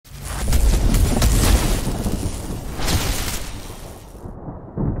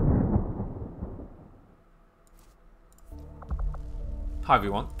Hi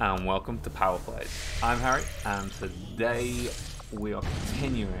everyone and welcome to Power Plays. I'm Harry and today we are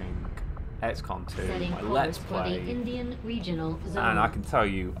continuing XCOM 2, my Let's Play, Indian regional zone. And I can tell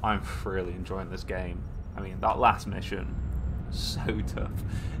you I'm really enjoying this game. I mean, that last mission, so tough.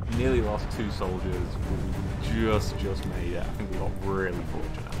 Nearly lost 2 soldiers, but we just made it. I think we got really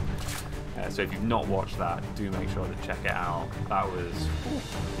fortunate. So if you've not watched that, do make sure to check it out. That was,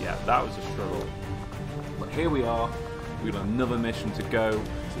 that was a struggle. But here we are. We've got another mission to go,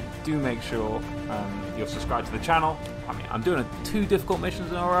 so do make sure you're subscribed to the channel. I mean, I'm doing 2 difficult missions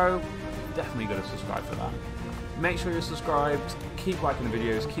in a row. Definitely got to subscribe for that. Make sure you're subscribed, keep liking the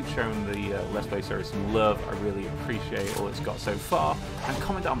videos, keep showing the Let's Play series some love. I really appreciate all it's got so far. And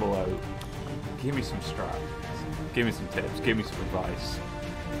comment down below, give me some strats, give me some tips, give me some advice.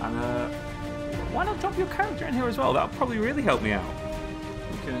 And why not drop your character in here as well? That would probably really help me out.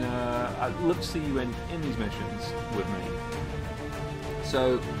 I'd love to see you in these missions with me.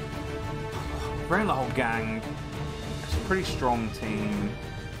 So, bring the whole gang. It's a pretty strong team.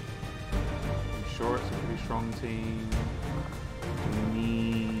 I'm sure it's a pretty strong team. Do we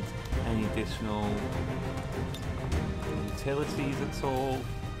need any additional utilities at all?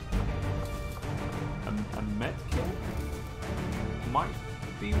 A med kit might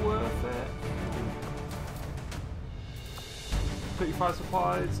be worth it. 35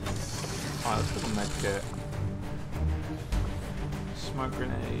 supplies. Alright, let's put a med kit. Smoke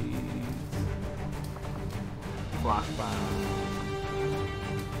grenades. Flashbang.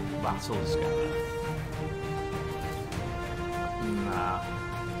 Battle scanner. Nah,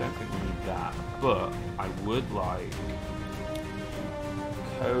 don't think we need that. But I would like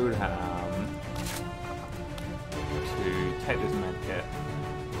Code Ham to take this med kit.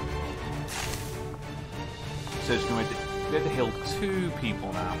 So it's going to we have to heal 2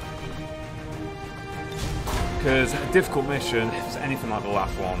 people now. Because a difficult mission, if it's anything like the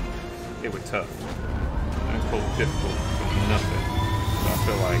last one, it was tough. And it's called difficult for nothing. So I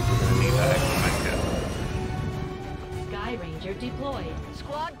feel like we're going to need that extra med kit. Sky Ranger deployed.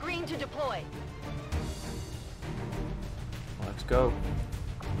 Squad green to deploy. Let's go.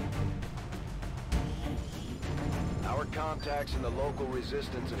 Our contacts in the local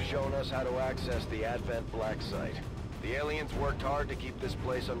resistance have shown us how to access the Advent Black Site. The aliens worked hard to keep this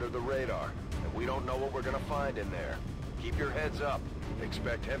place under the radar, and we don't know what we're gonna find in there. Keep your heads up.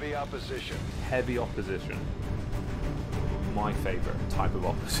 Expect heavy opposition. Heavy opposition. My favourite type of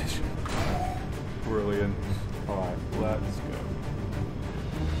opposition. Brilliant. Alright, let's go.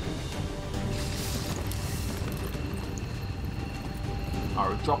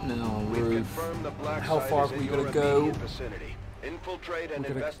 Alright, we're dropping in on a roof. How far have we got to go? Infiltrate and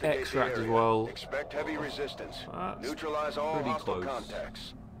we're going to investigate extract the as area. well. Expect heavy resistance. That's Neutralize all pretty hostile close.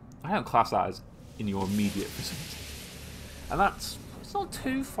 contacts. I don't class that as in your immediate vicinity. And it's not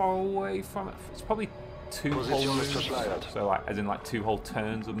too far away from it. It's probably 2 whole moves. So like, as in like 2 whole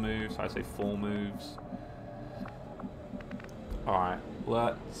turns of moves. So I'd say 4 moves. Alright,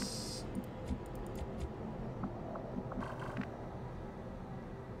 let's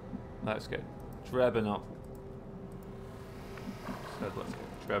get Drebin up. So let's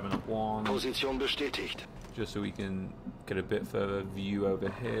get Drebin up 1. Position bestätigt. Just so we can get a bit further view over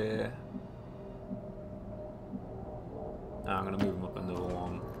here. Now I'm going to move him up another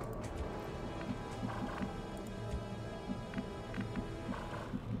 1.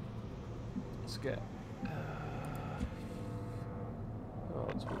 Let's get...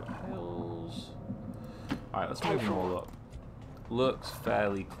 let's move the hills. Alright, let's move them all up. Looks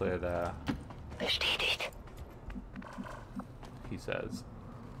fairly clear there. Bestätigt. He says.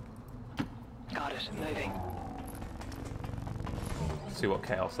 Got it. Moving. See what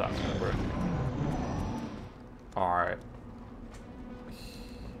chaos that's going to bring. Alright.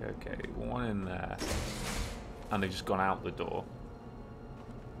 Okay, 1 in there. And they've just gone out the door.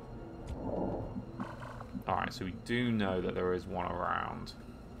 Alright, so we do know that there is 1 around.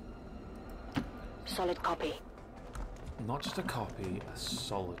 Solid copy. Not just a copy, a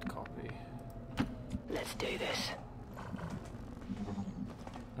solid copy. Let's do this.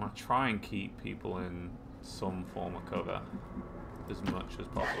 I want to try and keep people in some form of cover as much as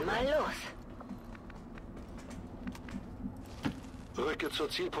possible. My los. Rücke zur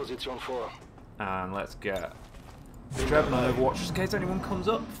Zielposition vor. And let's get Drebin on Overwatch just in case anyone comes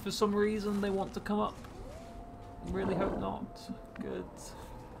up for some reason they want to come up. Really hope not. Good.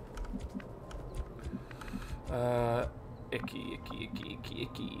 Icky.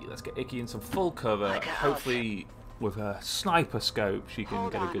 Let's get Icky in some full cover. Hopefully with a sniper scope she can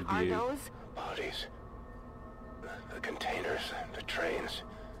get a good view. Bodies. The containers, the trains,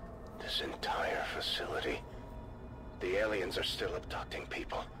 this entire facility. The aliens are still abducting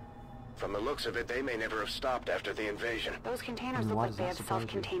people. From the looks of it, they may never have stopped after the invasion. Those containers look Why like does they that have surprise you?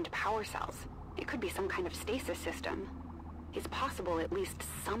 self-contained power cells. It could be some kind of stasis system. It's possible at least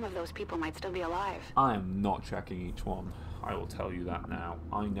some of those people might still be alive. I am not checking each one. I will tell you that now.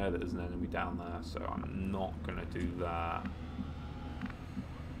 I know that there's an enemy down there, so I'm not going to do that.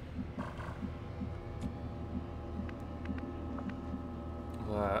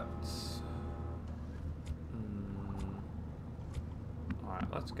 Let's...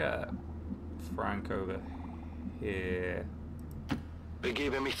 Alright, let's get Frank over here.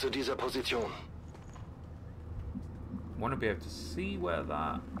 Begebe mich zu dieser Position. I want to be able to see where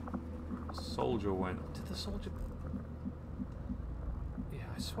that soldier went. Did the soldier... Yeah,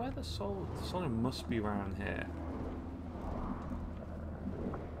 I swear the soldier must be around here.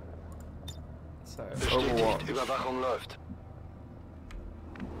 So, Bestätigt, Overwatch. Überwachung läuft.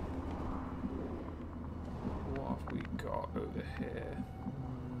 What have we got over here?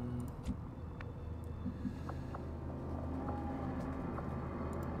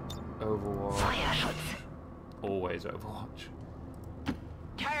 Overwatch. Feuerschutz. Always Overwatch.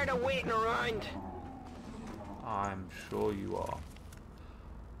 Tired of waiting around. I'm sure you are.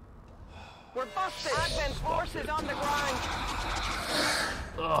 We're busted. Advent forces on the ground.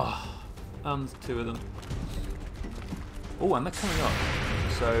 Ugh. There's two of them. Oh, and they're coming up.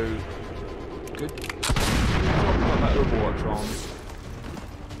 So, good. I've got that Overwatch on.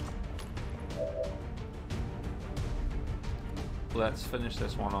 Let's finish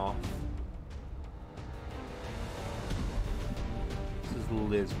this one off. This is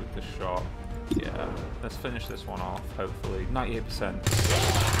Liz with the shot. Yeah, let's finish this one off, hopefully. 98%.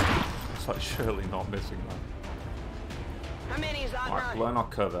 It's like surely not missing that. How many is that Alright, now? learn our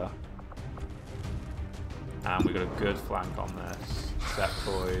cover. And we got a good flank on this.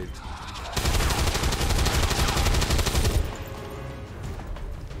 Septoid.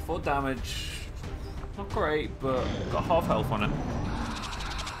 4 damage. Not great, but got half health on it.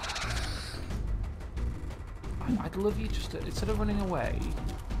 I'd love you just to, instead of running away,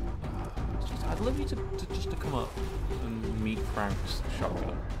 I'd love you to just to come up and meet Frank's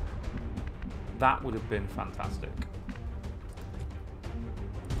shotgun. That would have been fantastic.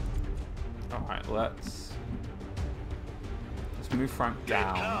 Alright, let's move Frank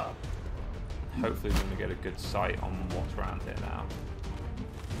down. Hopefully we're going to get a good sight on what's around here now.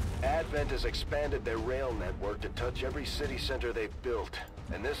 Advent has expanded their rail network to touch every city center they've built.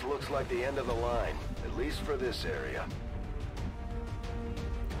 And this looks like the end of the line, at least for this area.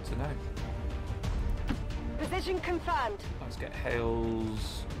 So no. Position confirmed. Let's get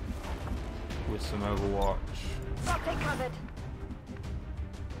Hales with some Overwatch. Got it covered.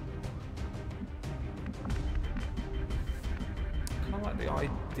 Kind of like the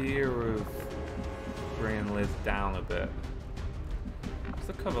idea of bringing Liz down a bit. What's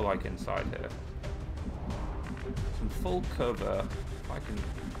the cover like inside here? Some full cover, if I can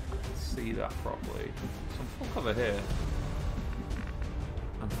see that properly. Some full cover here.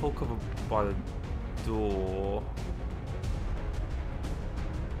 And full cover by the door.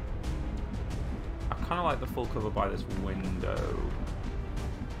 I kind of like the full cover by this window.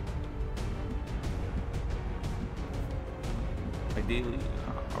 Ideally,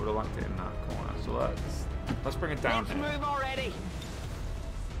 I would have liked it in that corner. So let's bring it down Let's here. move already.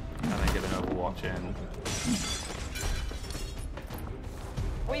 And then get an Overwatch in.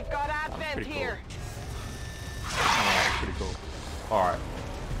 We've got That's Advent pretty cool. here. Alright, pretty cool. Alright.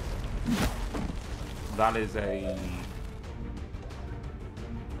 That is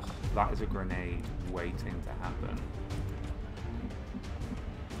a grenade waiting to happen.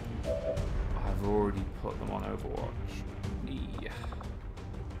 I've already put them on Overwatch. Yeah.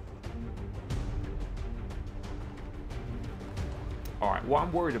 Alright, what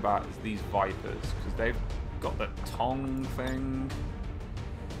I'm worried about is these Vipers, because they've got the tongue thing.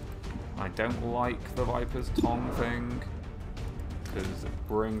 I don't like the Viper's tongue thing, because it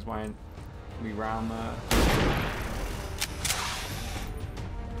brings me round there.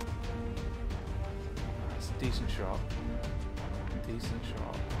 That's a decent shot. Decent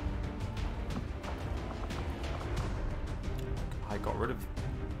shot. I got rid of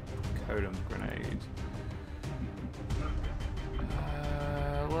Kodum's grenade.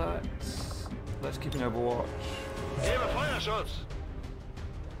 Let's keep an Overwatch.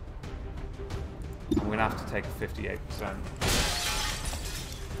 I'm gonna have to take a 58%.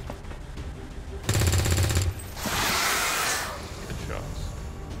 Good shots.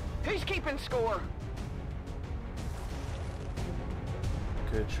 Who's keeping score?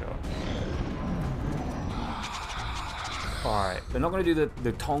 Good shots. Alright, they're not gonna do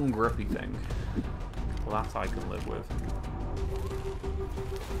the tongue grippy thing. That I can live with.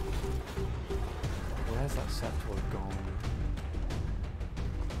 Where's that septoid gone?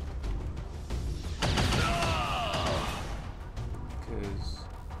 Because,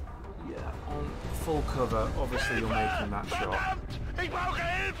 yeah, on full cover, obviously you're making that shot.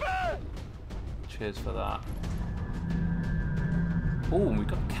 Cheers for that. Oh, and we've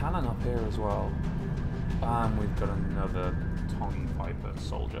got a cannon up here as well. And we've got another Tongue Viper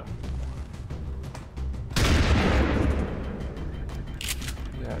soldier.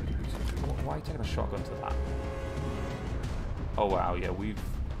 Yeah, why are you taking a shotgun to that? Oh wow, yeah, we've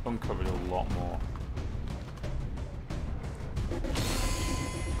uncovered a lot more.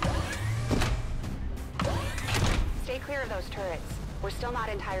 Stay clear of those turrets. We're still not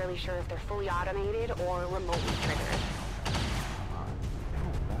entirely sure if they're fully automated or remotely triggered.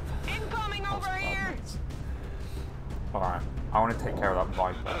 Incoming over here! Alright, I want to take care of that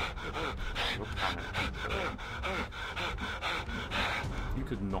Viper. You're panicked. You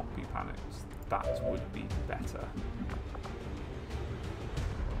could not be panicked. That would be better.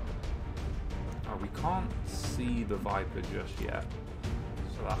 Oh, we can't see the Viper just yet,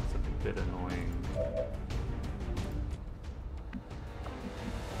 so that's a bit annoying.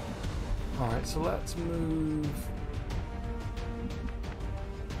 Alright, so let's move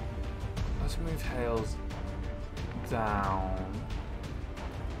Hales down.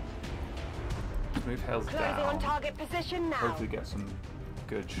 Let's move Hales Closing down. on target position now. Hopefully get some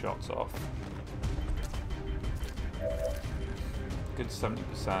good shots off. Good 70%,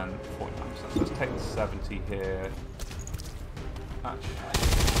 49%. So let's take the 70 here. Actually,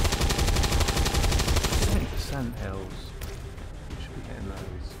 70% Hales. We should be getting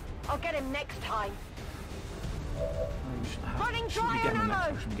those. I'll get him next time. No, we shouldn't have. Running We shouldn't be dry getting them next ammo.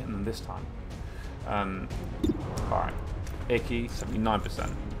 time. We should be getting them this time. Alright. Icky,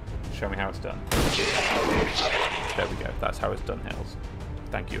 79%. Show me how it's done. There we go. That's how it's done, Hills.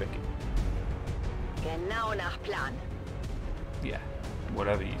 Thank you, Icky. Genau nach Plan. Yeah,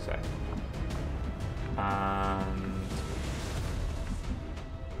 whatever you say. And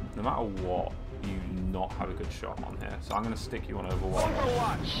no matter what, you not have a good shot on here. So I'm going to stick you on Overwatch.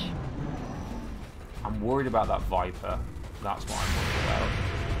 Overwatch. I'm worried about that Viper. That's what I'm worried about.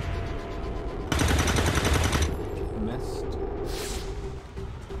 Missed.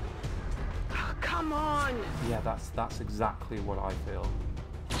 Oh, come on. Yeah, that's exactly what I feel.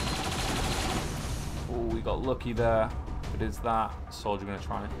 Oh, we got lucky there. But is that soldier going to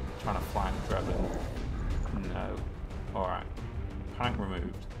try to flank Drebin? No. All right. Panic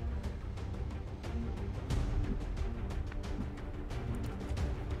removed.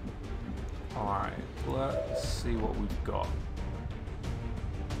 All right. Let's see what we've got.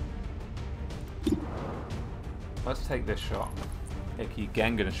 Let's take this shot. Icky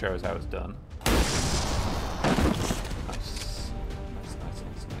again going to show us how it's done. Nice. Nice.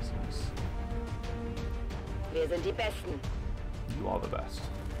 Wir sind die Besten. You are the best.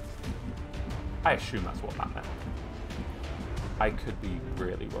 I assume that's what that meant. I could be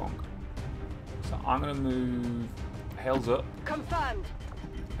really wrong. So I'm going to move Hales up Confirmed.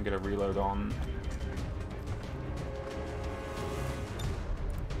 and get a reload on.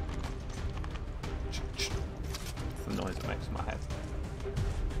 It's the noise it makes in my head.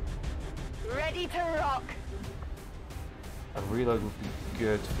 Ready to rock. A reload would be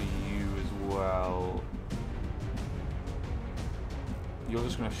good for you as well. You're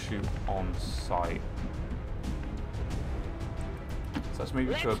just going to shoot on sight. So let's move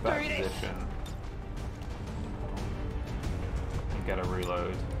you to a Let's better do this. position. And get a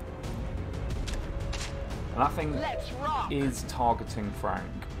reload. And that thing Let's rock. is targeting Frank.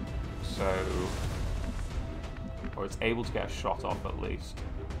 So... or it's able to get a shot off at least.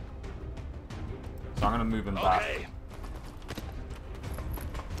 So I'm going to move him back.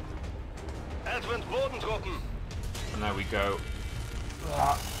 Advent Bodentruppen. And there we go.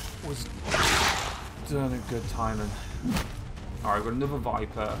 That was done in good timing. Alright, we've got another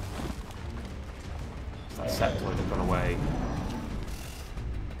Viper. That septoid has gone away.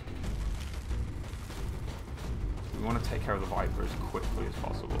 We want to take care of the Viper as quickly as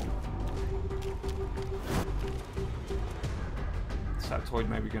possible. Septoid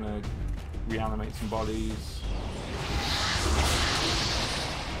maybe going to reanimate some bodies.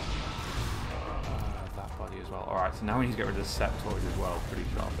 That body as well. Alright, so now we need to get rid of the septoid as well. Pretty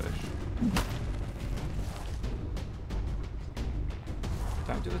sharpish.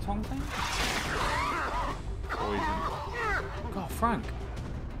 Don't do the tongue thing. Poison. God, Frank.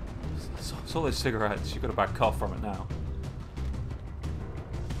 Saw those cigarettes. You've got a bad cough from it now.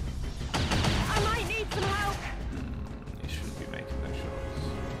 I might need some help. You shouldn't be making those shots.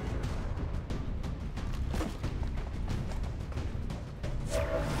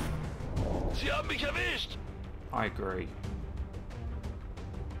 mich erwischt! I agree.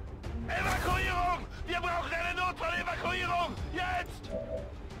 Evakuierung! Wir brauchen eine Notfall-Evakuierung! Jetzt!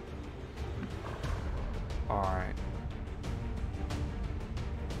 Alright.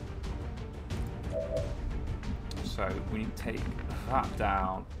 So we need to take that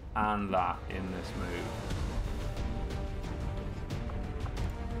down and that in this move.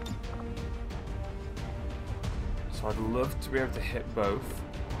 So I'd love to be able to hit both.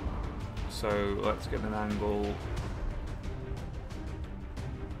 So let's get an angle.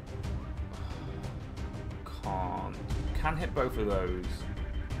 Can't. Can hit both of those.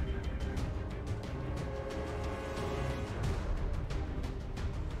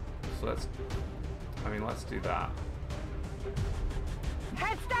 So let's do that.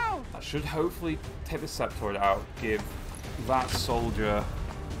 Heads down! That should hopefully take the septoid out, give that soldier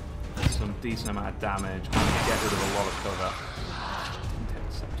some decent amount of damage, and get rid of a lot of cover. Take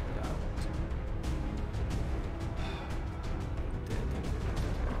the septoid out.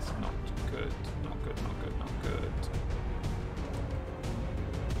 It's not good, not good, not good, not good.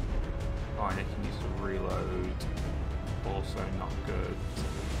 Alright, it can use to reload. Also not good.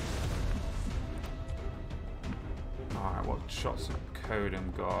 Alright, what shots have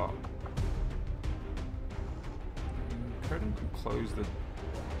Codem got? Codem can close the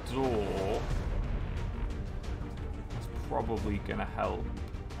door. That's probably gonna help.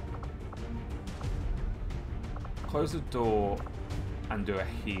 Close the door and do a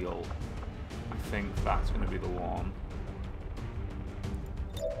heal. I think that's gonna be the one.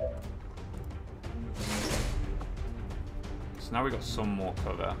 So now we got some more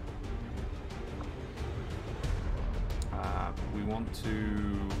cover. We want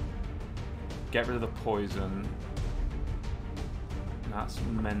to get rid of the poison. That's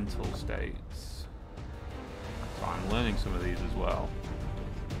mental states. So I'm learning some of these as well.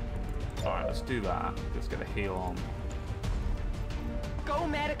 Alright, let's do that. Let's get a heal on. Go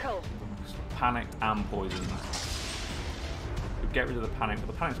medical! Panic and poison. We'll get rid of the panic, but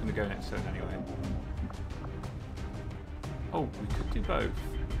the panic's going to go next turn anyway. Oh, we could do both.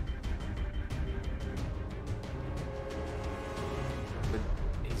 But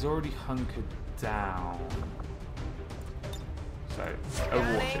he's already hunkered down. So,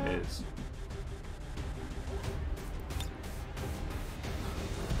 Overwatch it is.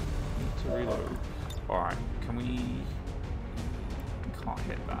 Need to reload. Alright, can we... Can't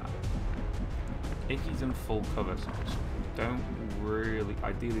hit that. Icky's in full cover, so we don't really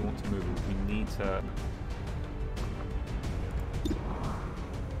ideally want to move him. We need to...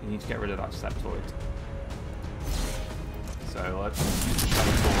 We need to get rid of that septoid. So let's use the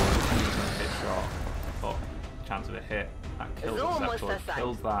shadow sword, use a hit shot. Oh, chance of a hit. That kills the septoid,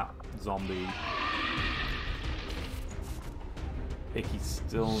 kills that zombie. Icky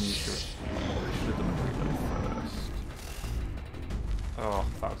still needs to... Should have done the reload first. Oh,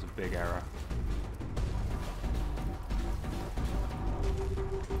 that was a big error.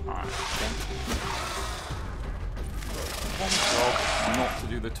 Alright, again. Job not to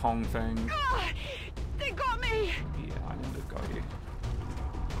do the tongue thing. Ah, they got me! Yeah, I would have got you.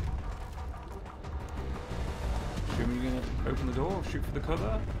 Assuming you're going to open the door or shoot for the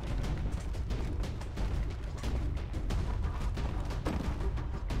cover?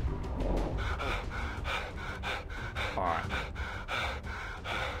 Alright.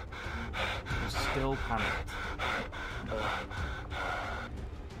 I'm still panicked.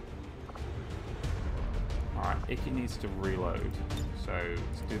 Alright, Icky needs to reload, so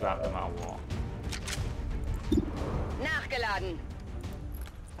let's do that no matter what. Nachgeladen!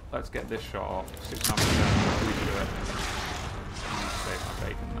 Let's get this shot off. 600%. We can do it. Save my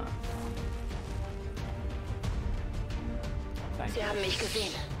bacon there. Thank Sie you. haben mich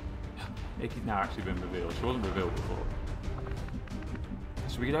gesehen. Icky's now actually been revealed. She wasn't revealed before.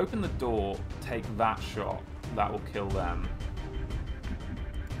 So we can open the door, take that shot. That will kill them.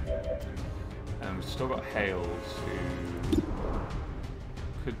 And we've still got Hales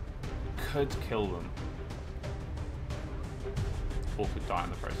who could kill them. Or could die in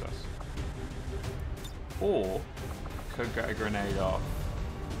the process. Or could get a grenade off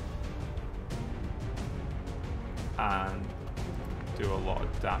and do a lot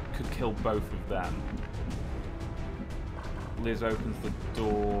of damage. Could kill both of them. Liz opens the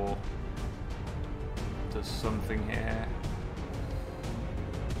door. Does something here.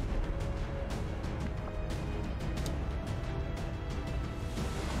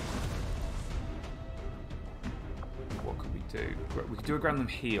 What could we do? We could do a random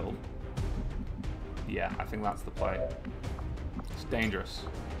heal. Yeah, I think that's the play. It's dangerous.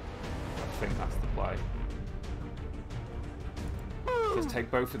 I think that's the play. Let's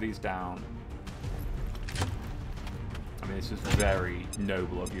take both of these down. I mean, this is very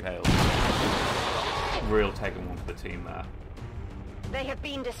noble of you, Hale. Real taking one for the team there. They have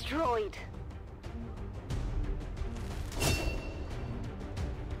been destroyed. I'm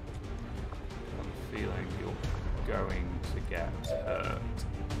feeling you're going to get hurt.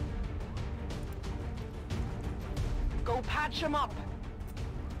 Go patch them up.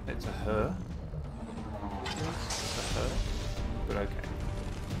 It's a her. It's a her. But okay.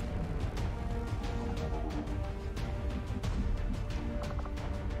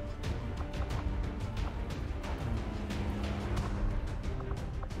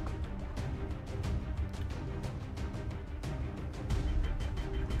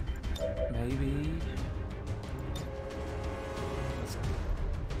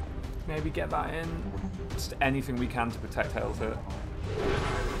 Maybe get that in. Just anything we can to protect Hale's hit.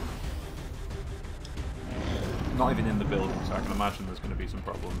 Not even in the building, so I can imagine there's going to be some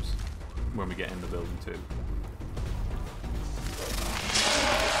problems when we get in the building too.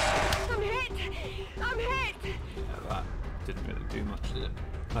 I'm hit! I'm hit! Yeah, that didn't really do much, did it?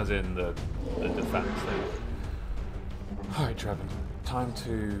 As in the defense thing. Alright, Trevor. Time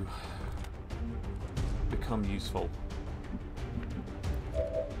to become useful.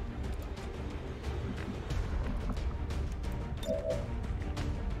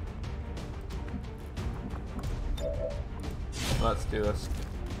 Let's do this.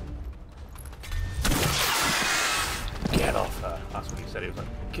 Get off her. That's what he said. He was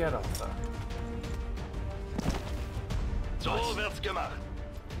like, get off her. Nice.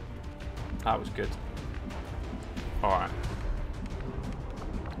 That was good. Alright.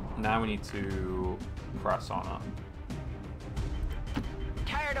 Now we need to press on her.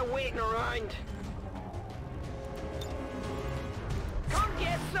 Tired of waiting around. Come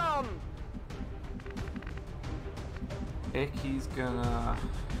get some! Icky's gonna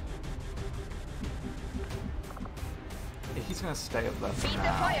stay up there for Beat the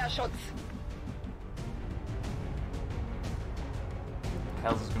now. fire shots.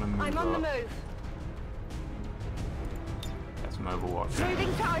 Hell's is gonna move I'm on the up. move. Get some Overwatch.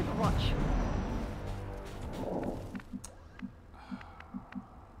 Moving to Overwatch.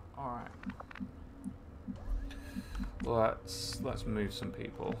 Alright. Let's move some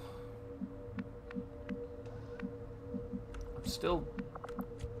people. I'm still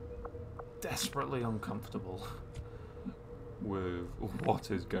desperately uncomfortable with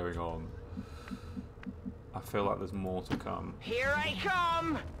what is going on. I feel like there's more to come. Here I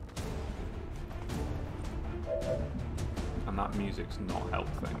come! And that music's not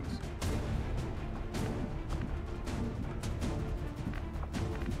helped things.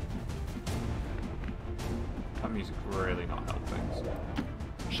 That music really not helped things.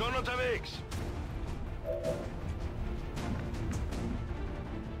 Schon unterwegs.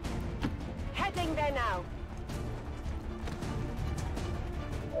 Heading there now.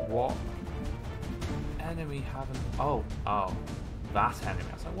 What enemy haven't... Oh, that enemy.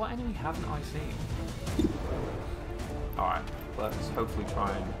 I was like, what enemy haven't I seen? Alright, let's hopefully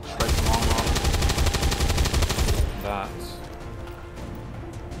try and shred some armor off. That's...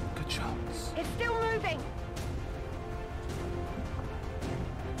 Good shots. It's still moving.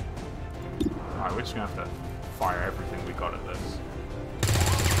 Alright, we're just going to have to fire everything we got at this.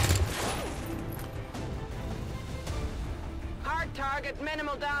 Hard target,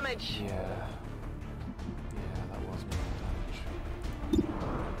 minimal damage. Yeah. Yeah, that was minimal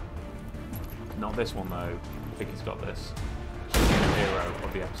damage. Not this one, though. I think he's got this. She's the hero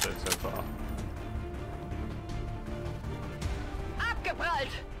of the episode so far.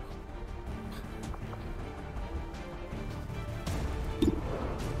 Abgeprallt.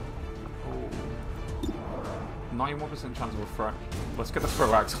 91% chance of a throw. Let's get the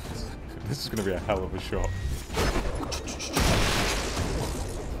throw axe. This is going to be a hell of a shot.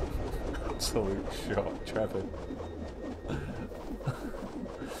 Absolute shot, Trevor.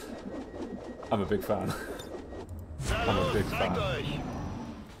 I'm a big fan. I'm a big fan.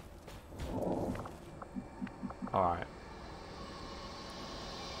 Alright.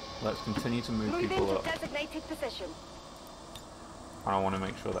 Let's continue to move Move people into up. designated position. And I want to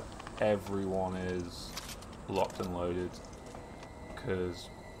make sure that everyone is locked and loaded, because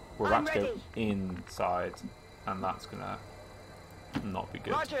we're about to go ready. inside, and that's gonna not be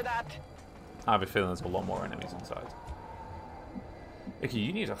good. Roger that. I have a feeling there's a lot more enemies inside. Icky,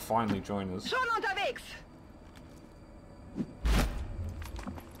 you need to finally join us. Schon unterwegs.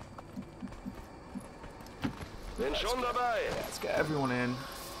 Bin schon dabei. Let's get everyone in.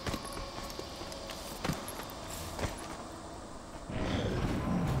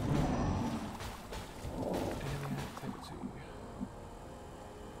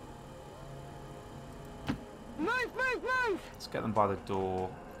 Move, move, move. get them by the door.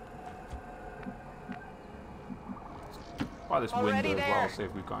 By this Already window as there. well, see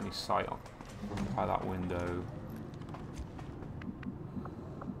if we've got any sight on by that window.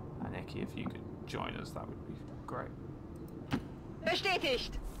 And Icky, if you could join us, that would be great.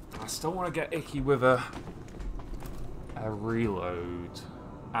 Bestätigt. I still want to get Icky with a reload.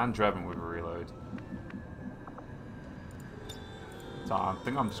 And Drebin with a reload. So I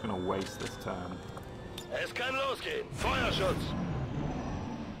think I'm just going to waste this turn. Es kann losgehen. Feuerschutz.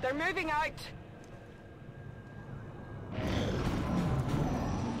 They're moving out.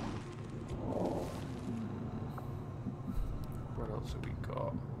 What else have we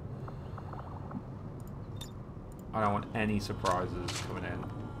got? I don't want any surprises coming in.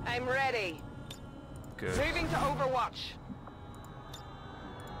 I'm ready. Good. Moving to Overwatch.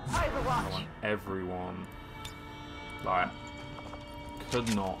 I Overwatch. want everyone. Like,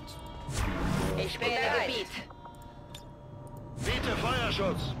 could not do more. Ich bin der Gebiet. Bitte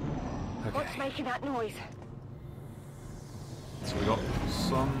Feuerschutz. What's Okay, making that noise? so we got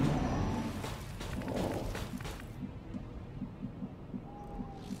some.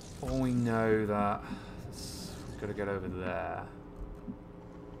 Well, we know that we've got to get over there.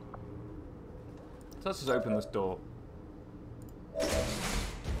 So let's just open this door.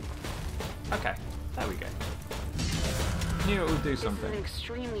 Okay, there we go. Knew it would do This is something. an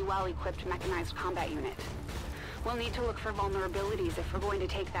extremely well-equipped mechanized combat unit. We'll need to look for vulnerabilities if we're going to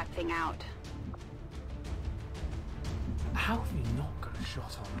take that thing out. How have you not got a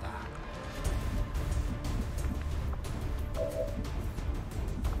shot on that?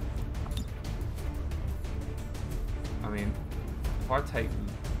 I mean, if I take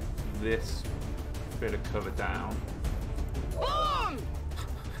this bit of cover down. Boom!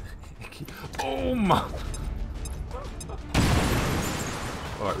 Oh my!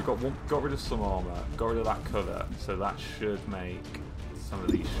 Alright, we got rid of some armor, got rid of that cover, so that should make some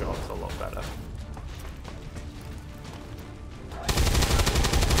of these shots a lot better.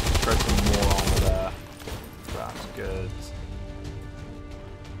 Spread some more armor there. That's good.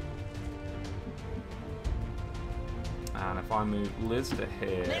 And if I move Liz to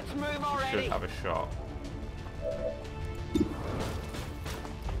here, Let's move we already. should have a shot.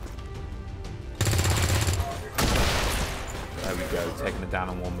 There we go, taking it down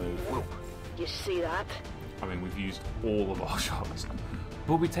in one move. You see that? I mean, we've used all of our shots,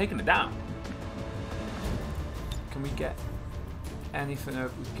 but we've taken it down. Can we get anything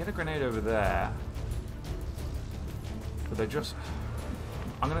over? We can get a grenade over there, but they're just.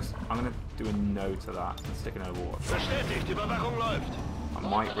 I'm gonna do a no to that and stick an Overwatch. Bestätigt, Überwachung läuft. I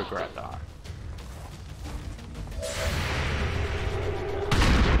might regret that.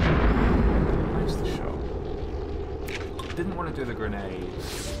 Where's the shot? Didn't want to do the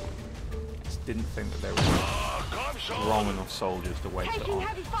grenades. Just didn't think that there were strong enough soldiers to waste it on.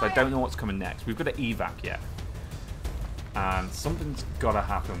 So I don't know what's coming next. We've got to evac yet. And something's got to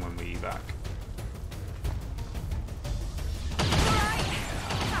happen when we evac.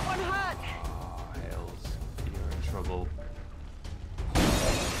 That one hurt. Oh, Hales, you're in trouble. I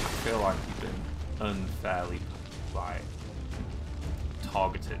feel like you've been unfairly, like,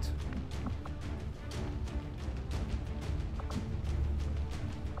 targeted.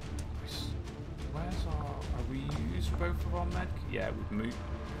 Where's our... Have we used both of our med? Yeah, we've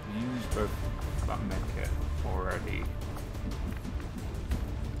used both that med kit already.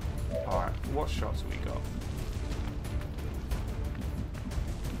 Alright, what shots have we got?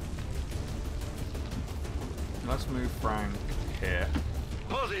 Let's move Frank here.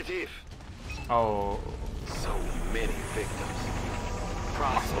 Positiv. Oh, So many victims.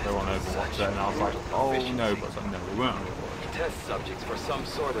 I thought they were on Overwatch there, and I was like, oh no, but I was like, no, they weren't on Overwatch. Test subjects for some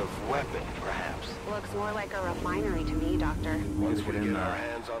sort of weapon, perhaps. Looks more like a refinery to me, Doctor. We Once gotta we get in get our there,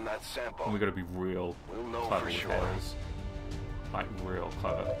 hands on that sample, and we gotta be real we'll know clever for with sure. Hales. Like, real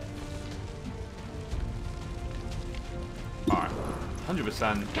clever. Alright,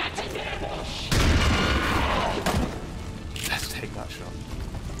 100%. Let's take that shot.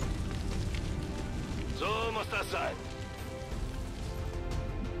 So muss das sein.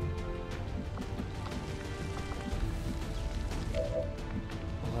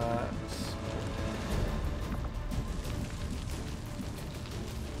 Let's...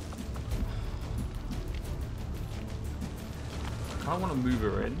 I kind of want to move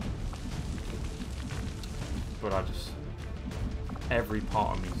her in, but I just... Every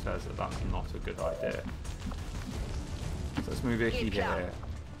part of me says that that's not a good idea. So let's move Icky Keep down. here.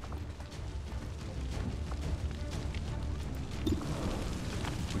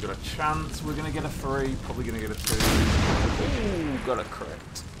 We got a chance, we're gonna get a 3, probably gonna get a 2. Ooh, got a crit.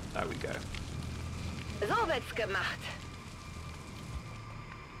 There we go. So wird's gemacht.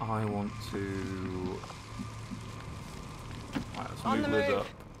 I want to... Right, let's On move the Liz move. up.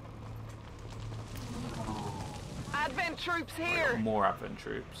 Advent troops We got here. more Advent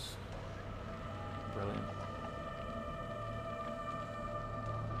troops. Brilliant.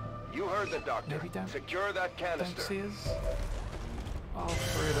 You heard the doctor. Maybe don't- Secure that Don't canister. see us. Oh,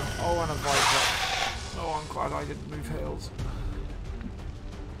 3 of them. Oh, and a Viper. Oh, I'm glad I didn't move Hales.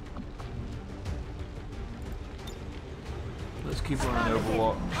 Let's keep running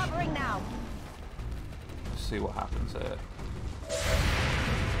Overwatch. Covering now. See what happens here.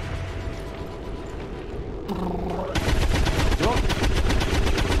 Drop.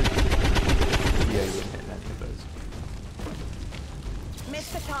 Yeah, you didn't hit any of those.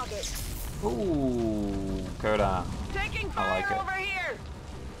 Missed the target. Ooh, go down. Taking I fire like it. over here.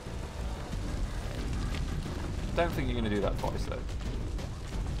 Don't think you're going to do that twice, though.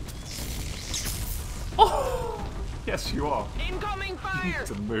 Oh! Yes, you are. Incoming You fire. need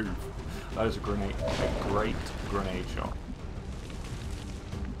to move. That is a grenade. A great grenade shot.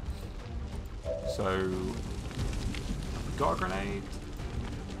 So, we got a grenade?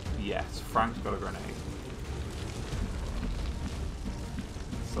 Yes, Frank's got a grenade.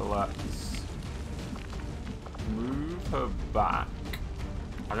 So let's move her back.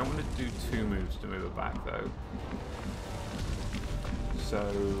 I don't want to do 2 moves to move her back though.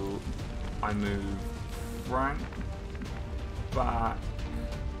 So I move Frank back.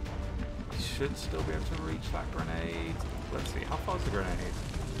 I should still be able to reach that grenade. Let's see, how far is the grenade?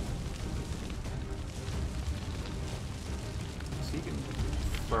 So you can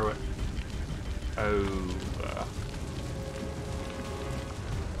throw it over.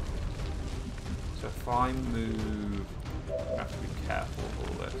 So if I move, I have to be careful of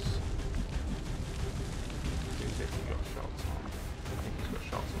all this. Who's Icky got shots on? I think he's got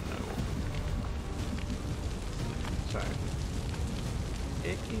shots on no one. So,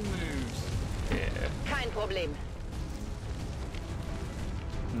 Icky moves here. Kein Problem.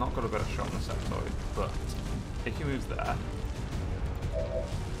 Not got a better shot on the septoid, but Icky moves there.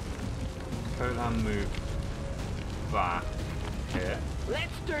 Kodan moves back here.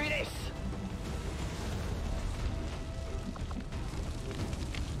 Let's do this.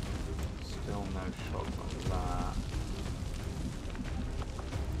 Still no shots on that.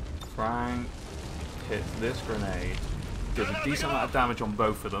 Frank hits this grenade. Does a decent amount of damage on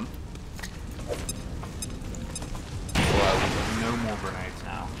both of them. Well, we've got no more grenades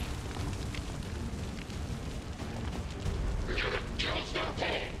now.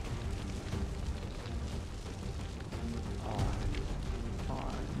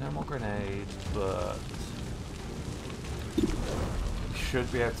 Alright, no more grenades, but we should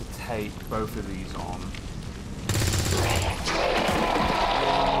be able to take both of these on.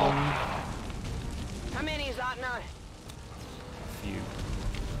 How many is that now? Few.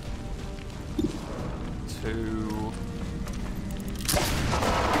 2.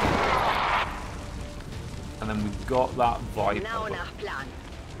 And then we've got that Viper. Now but nach Plan.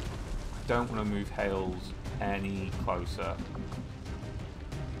 I don't want to move Hales any closer.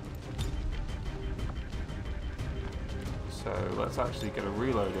 So let's actually get a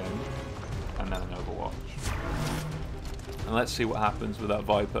reload in and then an Overwatch. And let's see what happens with that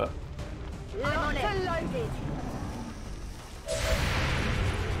Viper. Loaded. You're not making that.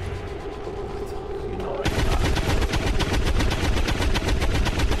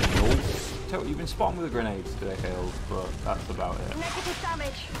 Nope. Tell you what, you've been spotting with the grenades today, Hales, but that's about it. Negative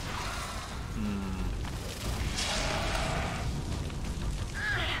damage.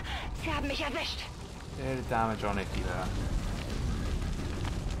 Sie haben mich erwischt. Bit of damage on Icky there.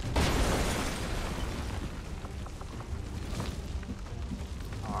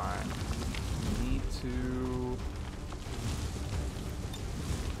 Alright. We need to...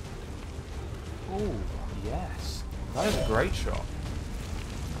 Oh, yes. That is a great shot.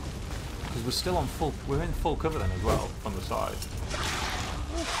 Because we're still on full... We're in full cover then as well, from the side.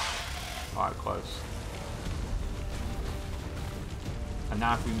 Alright, close. And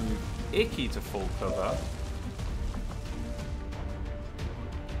now if we move Icky to full cover...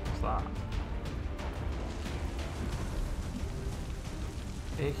 What's that?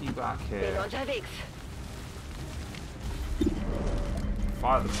 Icky back Bin here. unterwegs.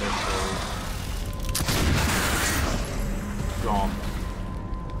 Fire the pistol. Gone.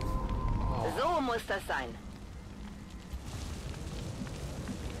 So muss das sein.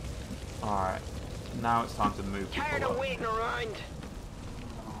 Alright. Now it's time to move Tired people of up. waiting around.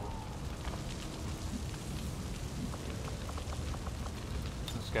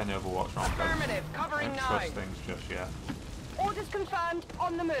 Let's get an Overwatch on. Affirmative. Covering Don't now. trust things just yet. Orders confirmed.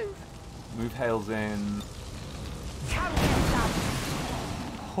 On the move. Move Hales in. Countdown.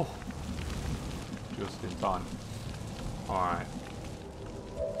 Oh, just in time. Alright.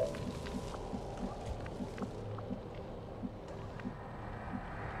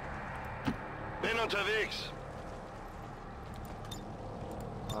 Bin unterwegs.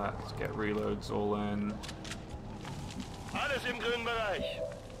 Let's get reloads all in. Alles im grünen Bereich.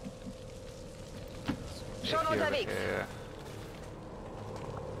 Schon Get you over unterwegs. here.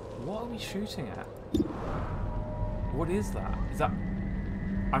 What are we shooting at? What is that? Is that...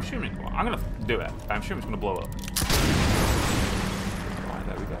 I'm assuming... Well, I'm gonna do it. I'm assuming it's gonna blow up. Right,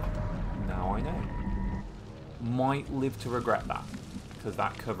 there we go. Now I know. Might live to regret that. Because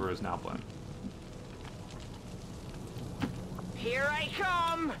that cover is now blown. Here I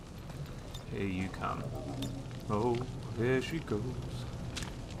come. Here you come. Oh, here she goes.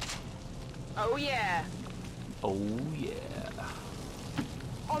 Oh yeah. Oh yeah.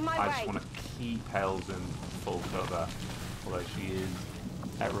 On my I way. just want to keep Hales in full cover. Although she is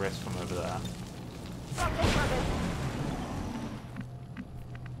at risk from over there. Got it covered.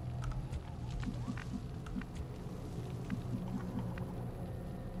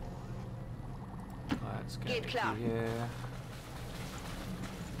 Let's Geht get klar. through here.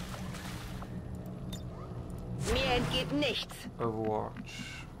 Mir entgeht nichts. Overwatch.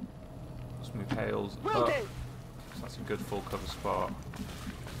 Let's move Hales Will up. do. So that's a good full cover spot.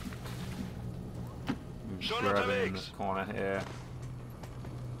 Move Schon Drebin in unterwegs. this corner here.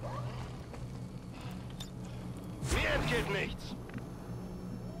 Mir entgeht nichts.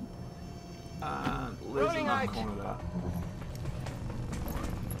 And Liz in Rolling that out. corner there.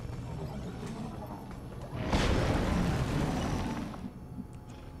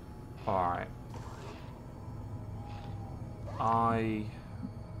 Alright. I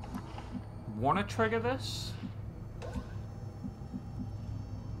want to trigger this.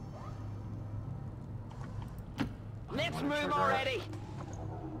 Let's Wanna move trigger it. already.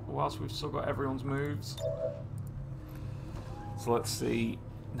 Whilst we've still got everyone's moves. So let's see.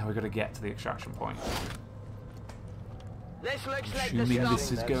 Now we've got to get to the extraction point. This looks like the Assuming stop.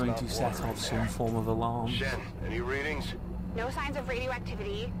 this is going to set off some form of alarm. Shen, any readings? No signs of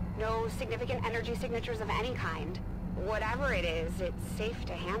radioactivity, no significant energy signatures of any kind. Whatever it is, it's safe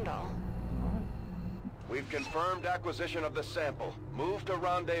to handle. We've confirmed acquisition of the sample. Move to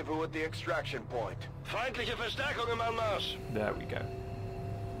rendezvous at the extraction point. Feindliche Verstärkung im Anmarsch. There we go.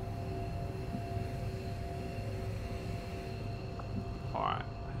 Alright.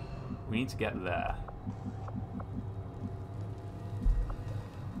 We need to get there.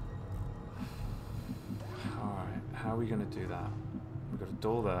 Alright, how are we going to do that? We've got a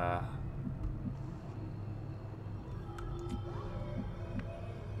door there.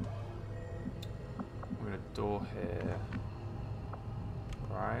 We've got a door here.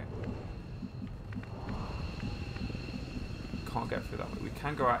 Right. Can't get through that way. We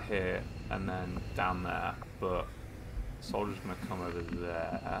can go out here and then down there, but the soldier's going to come over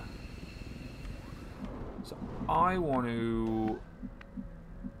there. So I want to...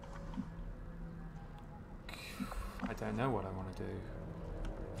 I don't know what I want to do.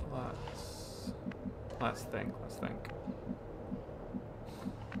 Let's think.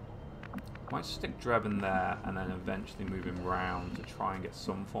 Might stick Drebin there and then eventually move him round to try and get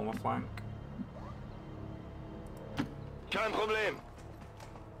some form of flank. Kein Problem.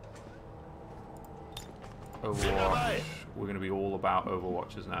 Overwatch. We're going to be all about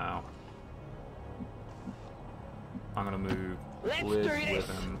Overwatchers now. I'm going to move Let's Liz do this.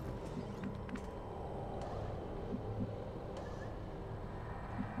 with him.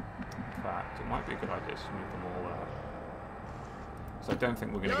 In fact, it might be a good idea to move them all there. So I don't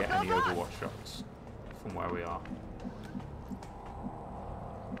think we're going to get any Overwatch shots from where we are.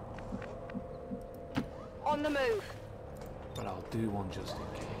 On the move. But I'll do one just in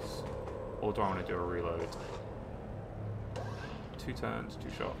case. Or do I want to do a reload? 2 turns, 2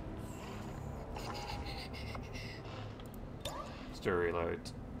 shots. Let's do a reload.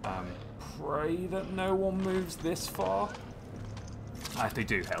 Pray that no one moves this far. If they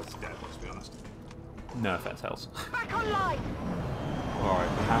do, Hell's dead, let's be honest. No offense, Hells. Back online. Alright,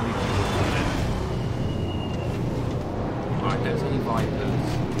 how many people are in? Alright, there's any Vipers.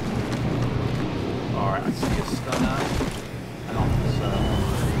 Alright, I see a stunner, an officer,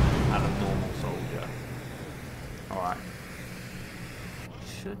 and a normal soldier. Alright.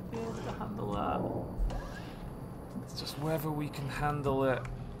 Should be able to handle that. It's just whether we can handle it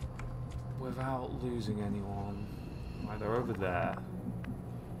without losing anyone. Right, they're over there.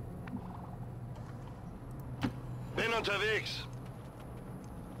 Bin unterwegs.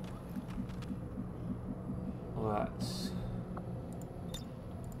 Let's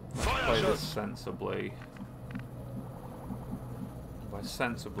play this Feuerschuss. sensibly. By by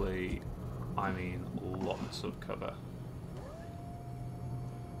sensibly, I mean lots of cover.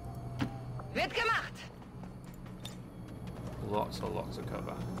 Wird gemacht! Lots of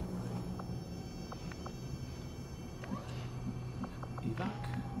cover. Evac?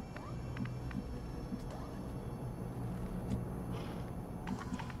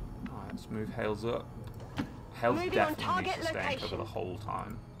 Alright, let's move Hales up. Hales Moving on definitely target needs to stay in cover location. the whole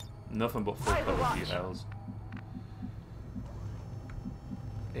time. Nothing but full cover for you, Hales.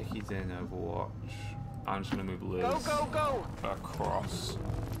 Icky's in Overwatch. I'm just going to move Liz Go! across.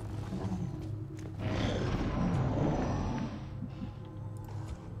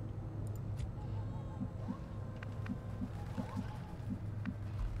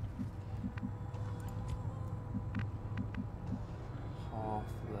 Half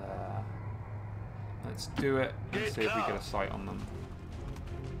there. Let's do it and see if we get a sight on them.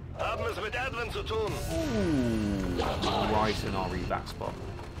 Haben es mit Advent zu tun. Ooh, right in our evac spot.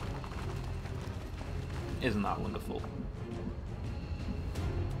 Isn't that wonderful?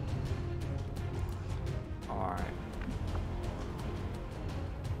 Alright.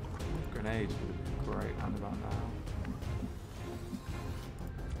 Grenades would be great round about now.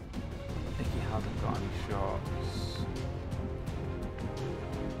 I think he hasn't got any shots.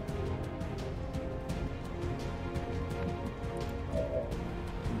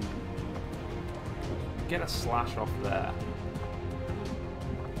 Get a slash off there.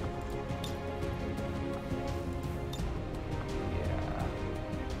 Yeah,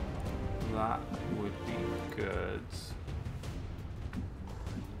 that would be good.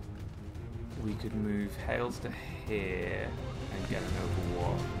 We could move Hales to here and get an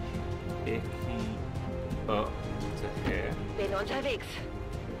Overwatch. Icky up to here. Bin unterwegs.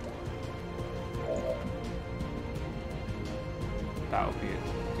 That would be a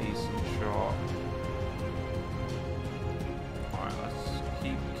decent shot. Alright, let's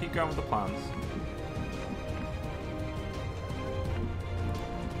keep going with the plans.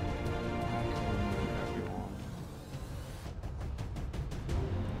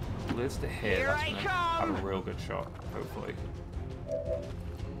 Liz to here, Here that's I gonna have come. a real good shot, hopefully.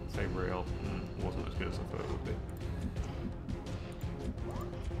 Say real, wasn't as good as I thought it would be.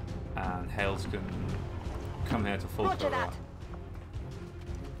 And Hales can come here to full Roger cover. that.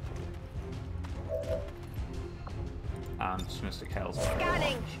 And Mystic Hales.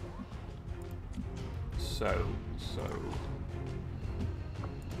 Scanning. So.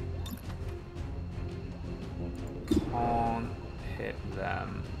 Can't hit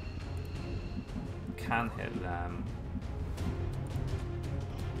them. Can hit them.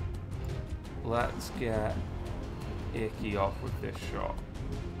 Let's get Icky off with this shot.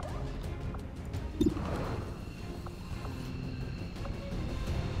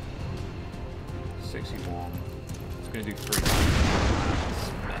 $61. It's going to do 3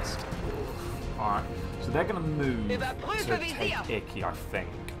 times. Missed. Alright, so they're going to move to take Icky, I think.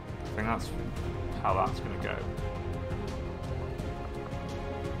 I think that's how that's going to go.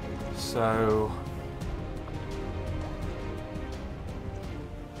 So...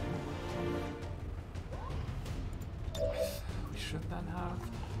 we should then have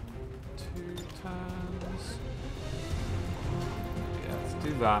 2 turns. Yeah, let's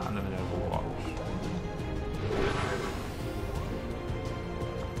do that and then an Overwatch.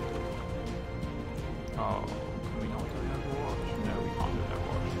 Oh, can we not do an Overwatch? No, we can't do an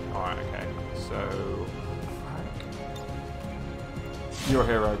Overwatch. Alright, okay. So, Frank. You're a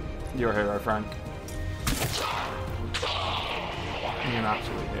hero. You're a hero, Frank. You're an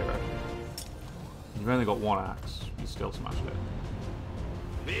absolute hero. You've only got 1 axe. You still smashed it.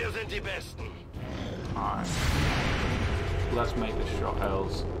 Wir sind die Besten. Alright. Let's make this shot,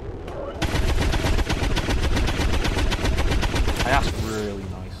 Hells. I asked really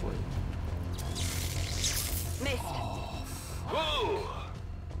nicely. Missed. Woo!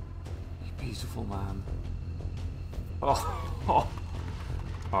 You beautiful man. Oh.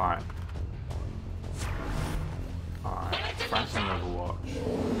 Alright. Alright. Frank's an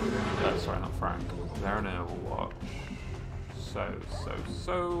Overwatch. Sorry, not Frank. They're an Overwatch.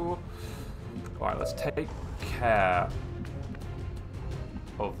 So. Alright, let's take care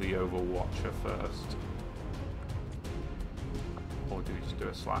of the Overwatcher first. Or do we just do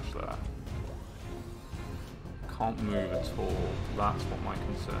a slash there? Can't move at all. That's what my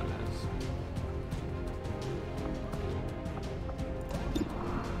concern is.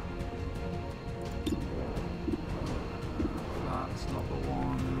 That's not the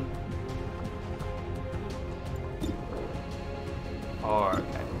one. Oh,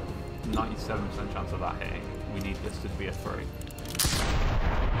 okay. 97% chance of that hitting. We need this to be a 3.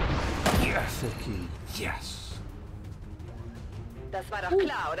 Yes, Icky. Yes. Das war doch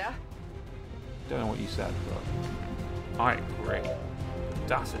klar, oder? Don't know what you said, but I agree.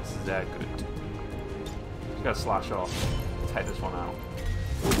 Das ist sehr gut. Just gotta slash off. Take this one out.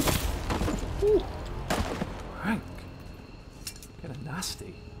 Ooh. Frank. Getting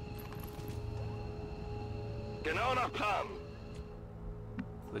nasty. Genau nach Plan.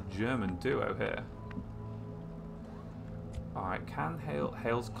 The German duo here. Alright, can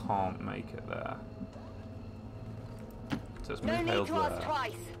Hales can't make it there. So let's No move need Hales to ask there.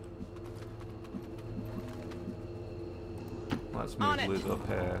 twice. Let's On move it. Liz up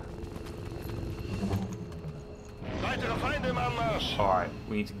here. Weitere Feinde im Anmarsch. Alright,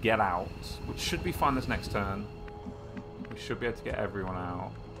 we need to get out, which should be fine this next turn. We should be able to get everyone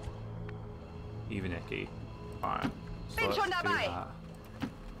out. Even Icky. Alright, so Bin let's schon do dabei. that.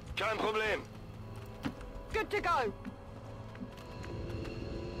 Kein Problem. Good to go.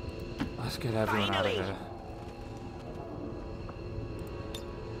 Let's get everyone out of Finally. here.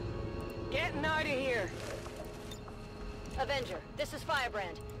 Getting out of here. Avenger, this is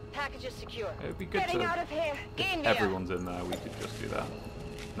Firebrand. Package is secure. It would be good Getting to, out of here. if In everyone's in there, we could just do that.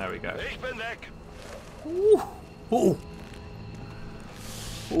 There we go. Ich bin weg. Ooh. Ooh.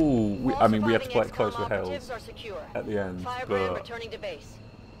 Ooh. I mean, we have to play it close with Hales at the end, Firebrand but returning to base.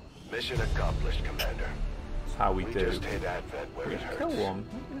 Mission accomplished, Commander. that's how we We do. just hit Advent where We it didn't hurts. kill one.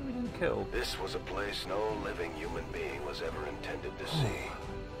 We didn't kill. This was a place no living human being was ever intended to see.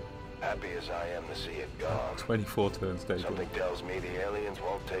 Happy as I am to see it gone. 24 turns, stage Something tells me the aliens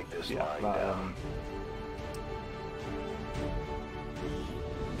won't take this Yeah, line that, down.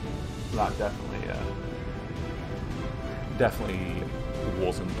 that definitely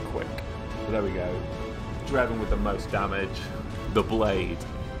wasn't quick. But there we go. Draven with the most damage. The Blade.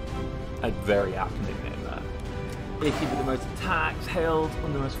 A very apt nickname there. Icky with the most attacks. Held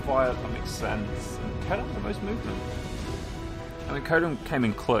on the most fire. That makes sense. And Kodum with the most movement. I mean, Kodum came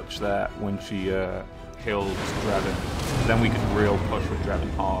in clutch there when she healed Draven. Then we could real push with Draven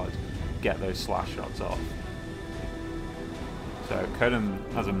hard. Get those slash shots off. So Kodum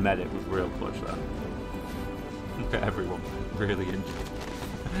as a medic was real clutch there. Look at everyone really injured.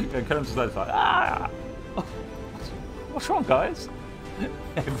 Yeah, Kodum's just like, ah! What's wrong, guys?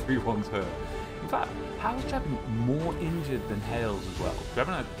 Everyone's hurt. In fact, how is Draven more injured than Hales as well?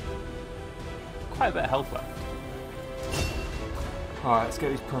 Draven had quite a bit of health left. Alright, let's get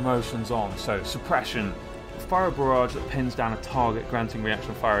these promotions on. So, suppression. Fire a barrage that pins down a target, granting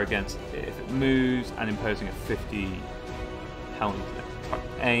reaction fire against it if it moves, and imposing a 50 penalty to target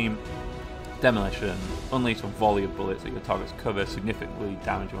aim. Demolition. Unleash a volley of bullets at your target's cover, significantly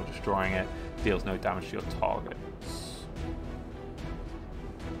damaging or destroying it. Deals no damage to your targets.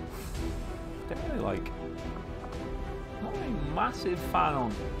 Definitely, like, not a massive fan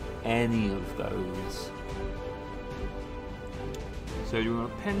on any of those. So do we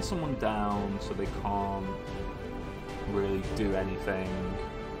want to pin someone down so they can't really do anything?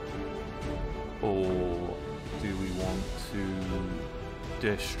 Or do we want to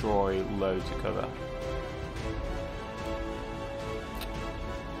destroy loads of cover?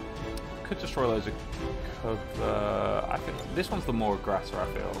 Could destroy loads of cover. I think this one's the more aggressor, I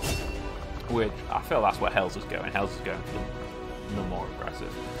feel. Which, I feel that's where Hales is going. Hales is going for the more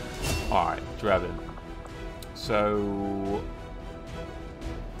aggressive. Alright, Draven. So...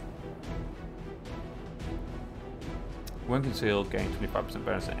 when concealed, gain 25%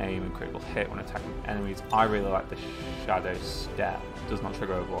 bonus to aim and critical hit when attacking enemies. I really like the Shadow Step. Does not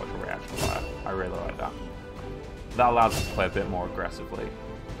trigger Overwatch or reaction fire. I really like that. That allows us to play a bit more aggressively.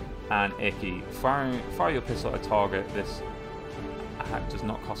 And Icky. Fire your pistol at a target. This attack does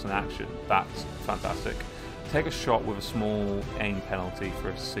not cost an action. That's fantastic. Take a shot with a small aim penalty for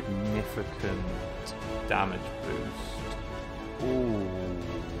a significant damage boost. Ooh.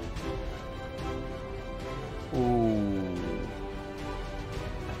 Ooh.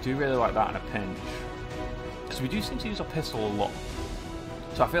 I do really like that in a pinch. Because we do seem to use our pistol a lot.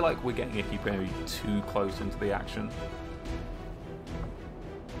 So I feel like we're getting Icky maybe too close into the action.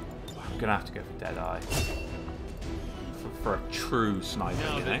 I'm going to have to go for Deadeye. For a true sniper,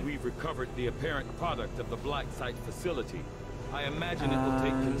 Now you that know? we've recovered the apparent product of the Black Site facility, I imagine it will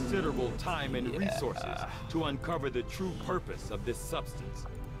take considerable time and resources to uncover the true purpose of this substance.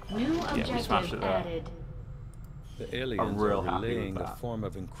 New we smashed objective it there. added. The aliens real are happy with relaying a that. form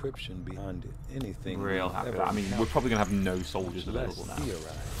of encryption beyond anything Real we've happy with ever that. I mean, we're encountered. probably going to have no soldiers Much less available now.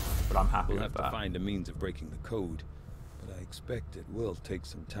 theorize. But I'm happy We'll with have to that. find a means of breaking the code, but I expect it will take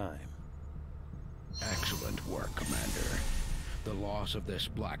some time. Excellent work, Commander. The loss of this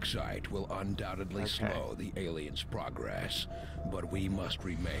black site will undoubtedly slow the aliens' progress, but we must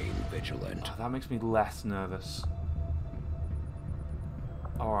remain vigilant. Oh, that makes me less nervous.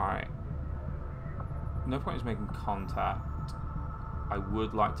 Alright. No point in making contact. I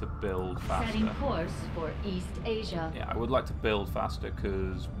would like to build faster. Setting course for East Asia. Yeah, I would like to build faster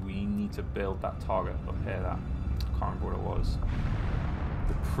because we need to build that target up here. That I can't remember what it was.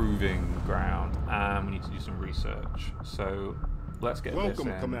 The proving ground, and we need to do some research. So let's get this in.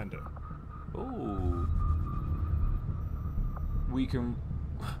 Welcome, Commander. Ooh, we can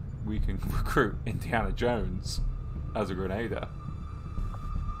recruit Indiana Jones as a Grenadier.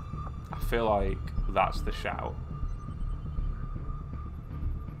 I feel like that's the shout.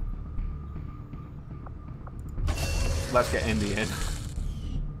 Let's get Indy in.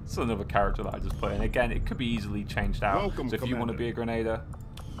 It's another character that I just put in. Again, it could be easily changed out. Welcome, so if you want to Commander. be a Grenadier,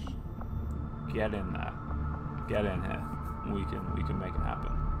 get in there. Get in here. We can make it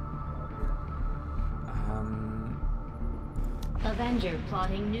happen. Avenger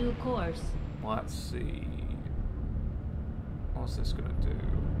plotting new course. Let's see. What's this gonna do?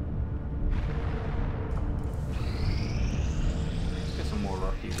 Let's get some more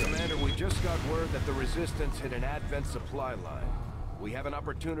rookies. Commander, we just got word that the Resistance hit an Advent supply line. We have an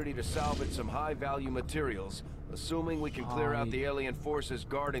opportunity to salvage some high-value materials, assuming we can clear out the alien forces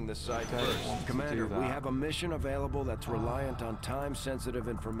guarding the site first. Commander, we have a mission available that's reliant on time-sensitive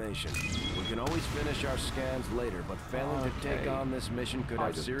information. We can always finish our scans later, but failing to take on this mission could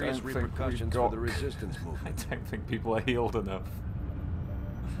have serious repercussions for the Resistance I movement. don't think people are healed enough.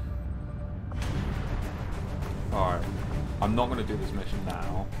 Alright. I'm not going to do this mission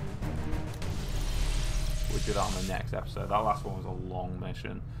now. We'll do that on the next episode. That last one was a long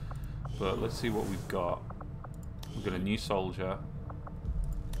mission. But let's see what we've got. We've got a new soldier.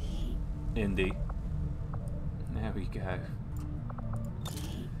 Indy. There we go.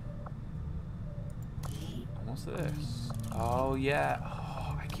 What's this? Oh yeah.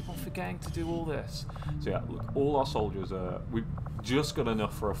 Oh, I keep on forgetting to do all this. So yeah, look, all our soldiers are... We've just got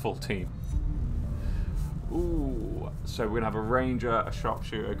enough for a full team. Ooh, so we're going to have a ranger, a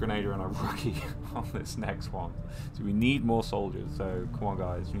sharpshooter, a grenadier, and a rookie on this next one. So we need more soldiers, so come on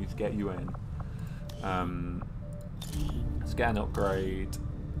guys, we need to get you in. Let's get an upgrade.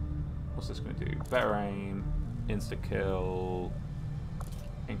 What's this going to do? Better aim, insta-kill,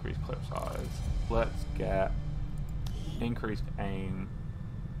 increased clip size. Let's get increased aim.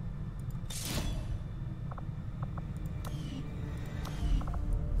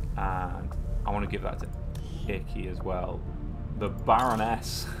 And I want to give that to Icky as well. The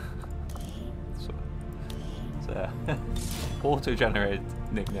Baroness. It's a auto-generated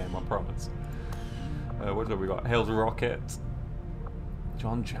nickname, I promise. What have we got? Hails Rocket.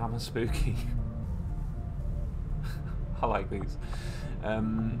 John Jammer Spooky. I like these.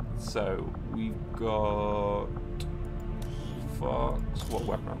 So we've got Fox. What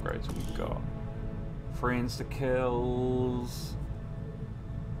weapon upgrades have we got? 3 insta-kills.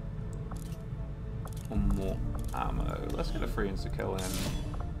 One more ammo. Let's get a 3 insta-kill in.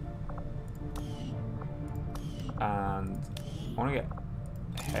 And I want to get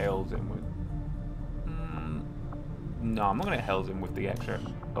Hales in with... no, I'm not going to get Hales in with the extra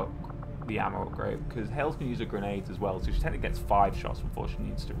the ammo upgrade, because Hales can use a grenade as well, so she technically gets 5 shots before she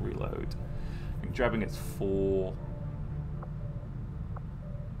needs to reload. I think Drebin gets 4.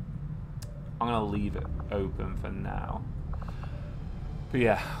 I'm going to leave it open for now. But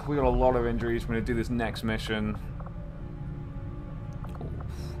yeah, we got a lot of injuries. We're going to do this next mission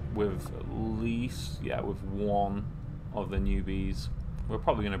with at least, with 1 of the newbies. We're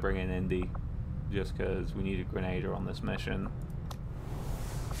probably going to bring in Indy just because we need a grenadier on this mission.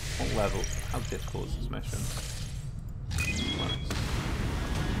 What level? How difficult is this mission?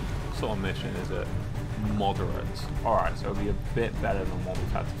 What sort of mission is it? Moderate. Alright, so it'll be a bit better than what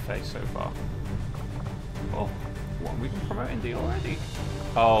we've had to face so far. Oh. What, we can promote Indy already?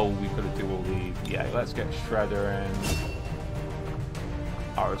 Oh, we've got to do all the... Yeah, let's get Shredder in.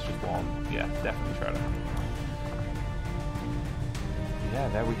 Oh, it's just 1. Yeah, definitely Shredder. Yeah,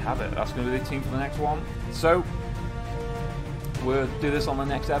 there we have it. That's going to be the team for the next one. So, we'll do this on the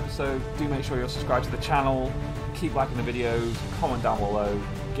next episode. Do make sure you're subscribed to the channel. Keep liking the videos. Comment down below.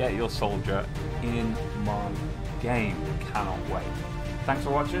 Get your soldier in my game. Cannot wait. Thanks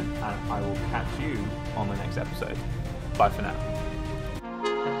for watching, and I will catch you on the next episode. Bye for now.